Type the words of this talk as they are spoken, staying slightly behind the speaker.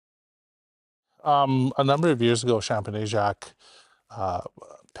A number of years ago, Aishihik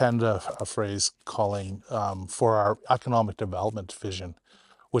penned a phrase calling for our economic development vision,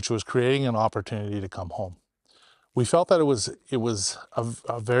 which was creating an opportunity to come home. We felt that it was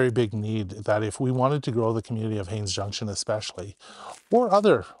a very big need, that if we wanted to grow the community of Haines Junction especially,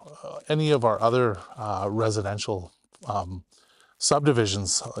 or any of our other residential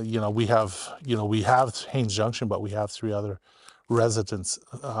subdivisions, we have Haines Junction, but we have three other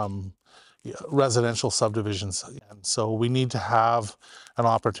residential subdivisions, and so we need to have an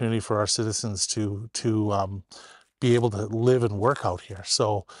opportunity for our citizens to be able to live and work out here.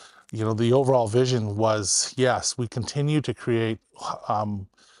 So, the overall vision was, yes, we continue to create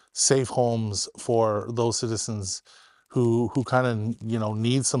safe homes for those citizens who kind of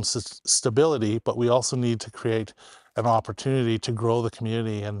need some stability, but we also need to create an opportunity to grow the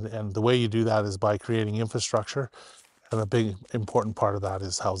community, and the way you do that is by creating infrastructure, and a big important part of that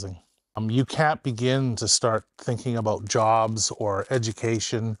is housing. You can't begin to start thinking about jobs or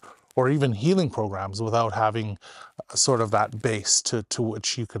education or even healing programs without having sort of that base to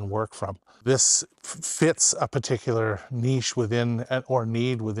which you can work from. This fits a particular niche within or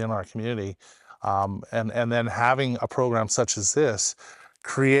need within our community. And then having a program such as this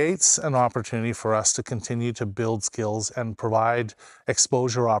creates an opportunity for us to continue to build skills and provide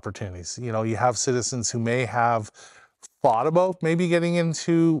exposure opportunities. You have citizens who may have thought about maybe getting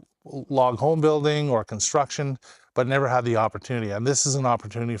into log home building or construction, but never had the opportunity. And this is an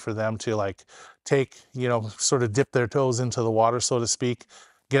opportunity for them to take, sort of dip their toes into the water, so to speak,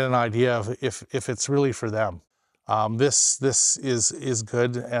 get an idea of if it's really for them. This is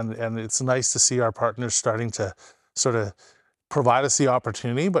good, and it's nice to see our partners starting to sort of provide us the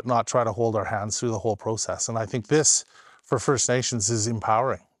opportunity, but not try to hold our hands through the whole process. And I think this, for First Nations, is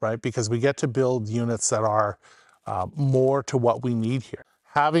empowering, right? Because we get to build units that are more to what we need here.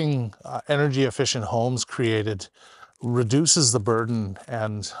 Having energy efficient homes created reduces the burden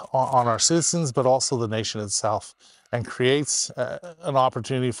on our citizens, but also the nation itself, and creates an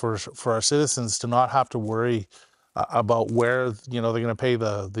opportunity for our citizens to not have to worry about where they're going to pay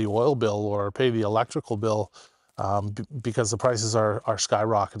the oil bill or pay the electrical bill, because the prices are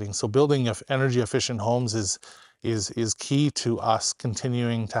skyrocketing. So building energy efficient homes is key to us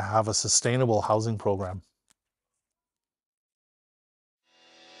continuing to have a sustainable housing program.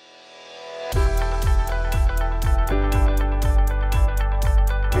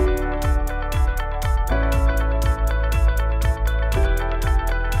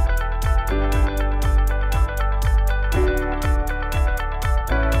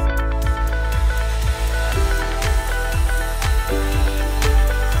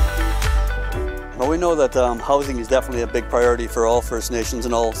 Well, we know that housing is definitely a big priority for all First Nations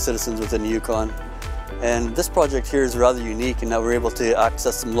and all citizens within the Yukon. And this project here is rather unique in that we're able to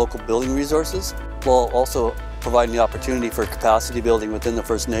access some local building resources while also providing the opportunity for capacity building within the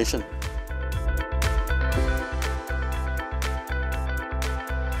First Nation.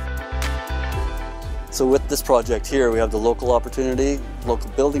 So with this project here, we have the local opportunity, local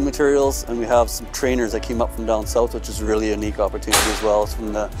building materials, and we have some trainers that came up from down south, which is a really unique opportunity as well,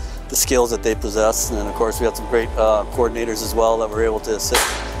 from the skills that they possess. And then of course we had some great coordinators as well that were able to assist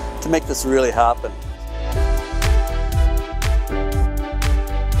to make this really happen.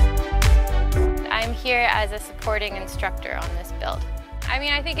 I'm here as a supporting instructor on this build. I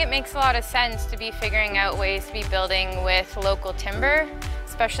mean, I think it makes a lot of sense to be figuring out ways to be building with local timber,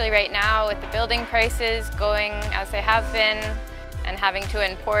 especially right now with the building prices going as they have been and having to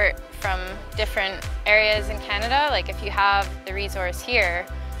import from different areas in Canada. Like, if you have the resource here,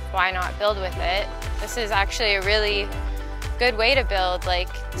 why not build with it? This is actually a really good way to build,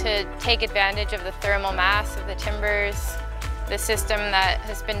 to take advantage of the thermal mass of the timbers. The system that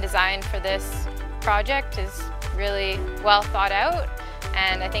has been designed for this project is really well thought out,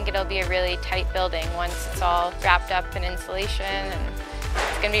 and I think it'll be a really tight building once it's all wrapped up in insulation, and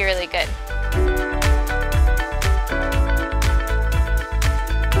it's going to be really good.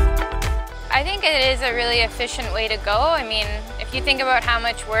 I think it is a really efficient way to go. I mean, if you think about how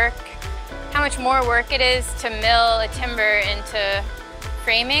much more work it is to mill a timber into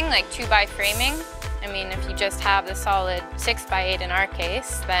framing, like 2x framing. I mean, if you just have the solid 6x8 in our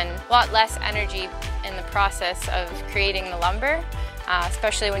case, then a lot less energy in the process of creating the lumber,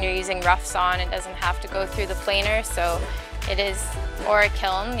 especially when you're using rough sawn. It doesn't have to go through the planer, so it is, or a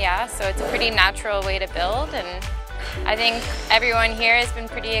kiln, yeah, so it's a pretty natural way to build, and I think everyone here has been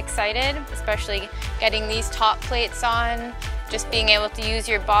pretty excited, especially getting these top plates on, just being able to use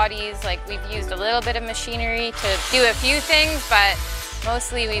your bodies. We've used a little bit of machinery to do a few things, but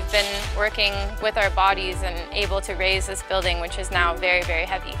mostly we've been working with our bodies and able to raise this building, which is now very, very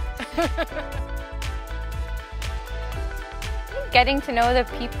heavy. getting to know the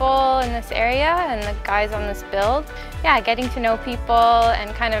people in this area and the guys on this build. Yeah, getting to know people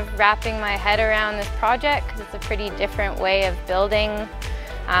and kind of wrapping my head around this project because it's a pretty different way of building.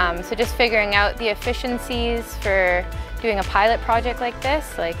 So just figuring out the efficiencies for doing a pilot project like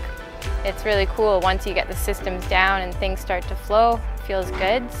this, like it's really cool once you get the systems down and things start to flow. It feels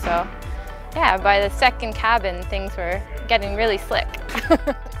good. So yeah, by the second cabin things were getting really slick.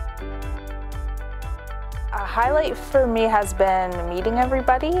 A highlight for me has been meeting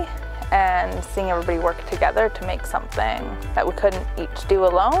everybody and seeing everybody work together to make something that we couldn't each do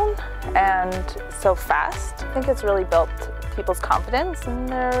alone, and so fast. I think it's really built people's confidence in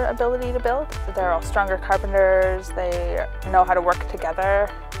their ability to build. They're all stronger carpenters, they know how to work together.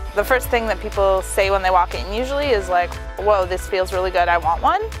 The first thing that people say when they walk in usually is like, whoa, this feels really good, I want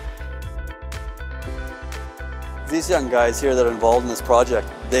one. These young guys here that are involved in this project,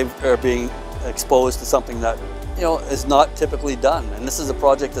 they are being exposed to something that, you know, is not typically done. And this is a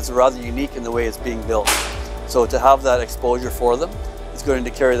project that's rather unique in the way it's being built. So to have that exposure for them is going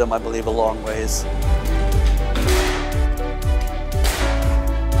to carry them, I believe, a long ways.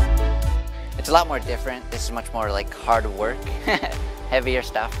 It's a lot more different. This is much more like hard work, heavier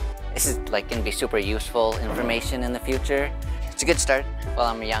stuff. This is like going to be super useful information in the future. It's a good start while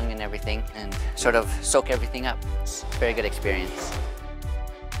I'm young and everything, and sort of soak everything up. It's a very good experience.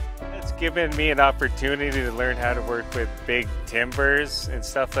 It's given me an opportunity to learn how to work with big timbers and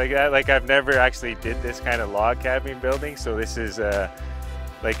stuff like that. Like I've never actually did this kind of log cabin building, so this is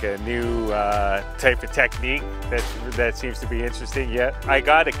like a new type of technique that seems to be interesting. Yeah, I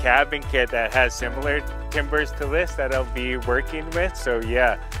got a cabin kit that has similar timbers to this that I'll be working with. So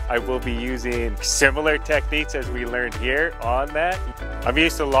yeah, I will be using similar techniques as we learned here on that. I'm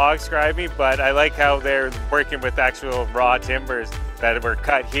used to log scribing, but I like how they're working with actual raw timbers that were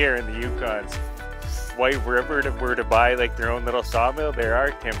cut here in the Yukons. White River were to buy like their own little sawmill, there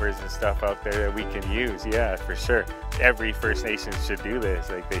are timbers and stuff out there that we can use, yeah, for sure. Every First Nation should do this,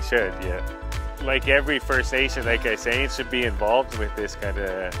 like they should, yeah. Like every First Nation, like I say, should be involved with this kind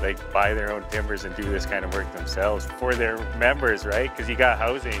of, like buy their own timbers and do this kind of work themselves for their members, right? Because you got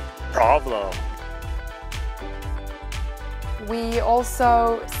housing problem. We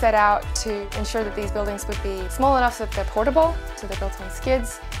also set out to ensure that these buildings would be small enough so that they're portable, so they're built on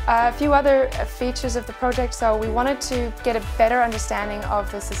skids. A few other features of the project, so we wanted to get a better understanding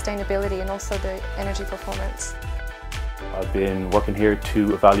of the sustainability and also the energy performance. I've been working here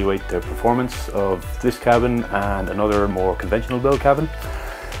to evaluate the performance of this cabin and another more conventional build cabin.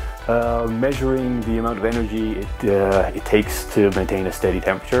 Measuring the amount of energy it takes to maintain a steady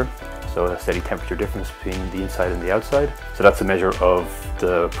temperature. So a steady temperature difference between the inside and the outside. So that's a measure of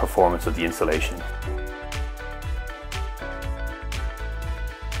the performance of the insulation.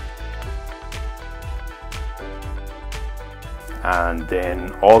 And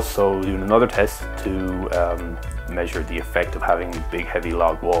then also doing another test to measure the effect of having big heavy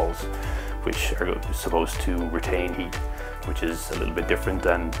log walls, which are supposed to retain heat, which is a little bit different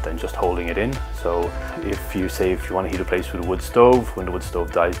than just holding it in. So if you want to heat a place with a wood stove, when the wood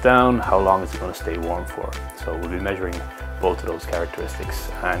stove dies down, how long is it going to stay warm for? So we'll be measuring both of those characteristics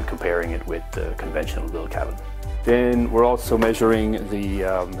and comparing it with the conventional build cabin. Then we're also measuring the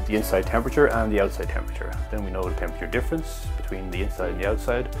inside temperature and the outside temperature. Then we know the temperature difference between the inside and the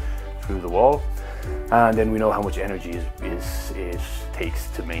outside through the wall. And then we know how much energy it takes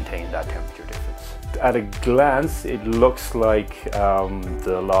to maintain that temperature difference. At a glance, it looks like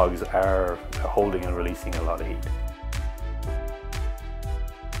the logs are holding and releasing a lot of heat.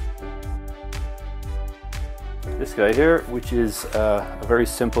 This guy here, which is a very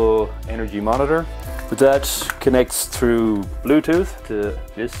simple energy monitor. That connects through Bluetooth to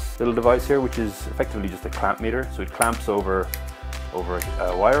this little device here, which is effectively just a clamp meter. So it clamps over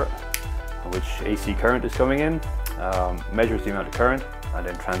a wire, which AC current is coming in, measures the amount of current, and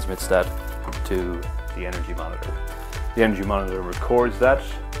then transmits that to the energy monitor. The energy monitor records that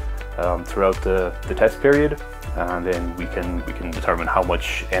throughout the test period, and then we can determine how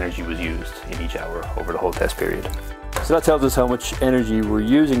much energy was used in each hour over the whole test period. So that tells us how much energy we're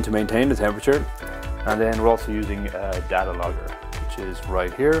using to maintain the temperature. And then we're also using a data logger, which is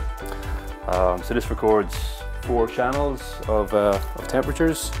right here. So this records 4 channels of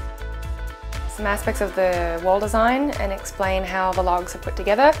temperatures. Some aspects of the wall design and explain how the logs are put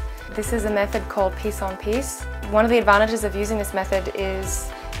together. This is a method called piece on piece. One of the advantages of using this method is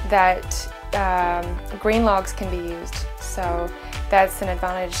that green logs can be used. So that's an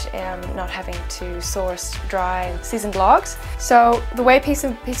advantage, not having to source dry seasoned logs. So the way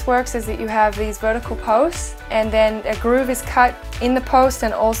piece works is that you have these vertical posts, and then a groove is cut in the post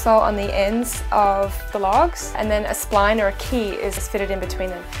and also on the ends of the logs, and then a spline or a key is fitted in between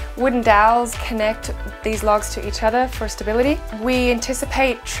them. Wooden dowels connect these logs to each other for stability. We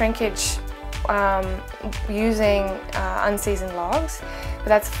anticipate shrinkage using unseasoned logs, but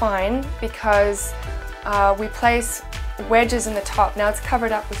that's fine because we place wedges in the top. Now it's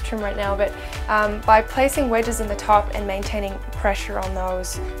covered up with trim right now, but by placing wedges in the top and maintaining pressure on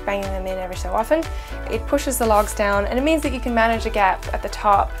those, banging them in every so often, it pushes the logs down, and it means that you can manage a gap at the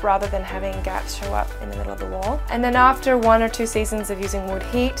top rather than having gaps show up in the middle of the wall. And then after 1 or 2 seasons of using wood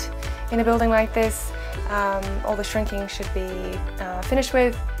heat in a building like this, all the shrinking should be finished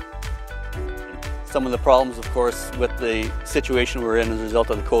with. Some of the problems, of course, with the situation we're in as a result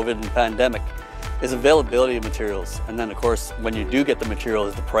of the COVID and pandemic is availability of materials. And then, of course, when you do get the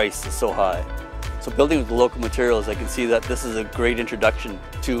materials, the price is so high. So building with the local materials, I can see that this is a great introduction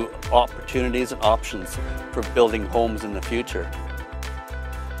to opportunities and options for building homes in the future.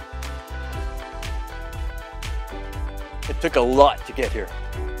 It took a lot to get here.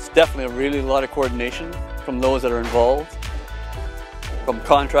 It's definitely a lot of coordination from those that are involved, from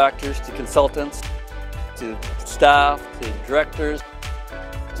contractors to consultants, to staff, to directors,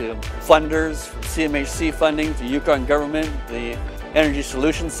 to funders, from CMHC funding to Yukon Government, the Energy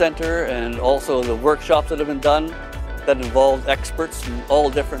Solutions Center, and also the workshops that have been done that involve experts from all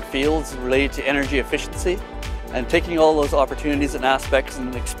different fields related to energy efficiency, and taking all those opportunities and aspects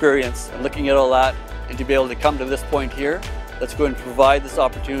and experience and looking at all that, and to be able to come to this point here that's going to provide this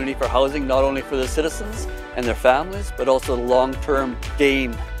opportunity for housing not only for the citizens and their families, but also the long-term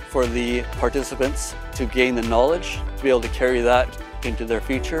gain for the participants to gain the knowledge, to be able to carry that into their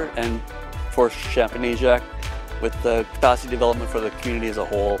future, and for Champagne-Aishihik with the capacity development for the community as a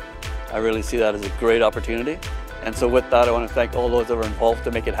whole. I really see that as a great opportunity. And so with that, I want to thank all those that were involved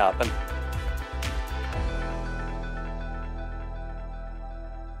to make it happen.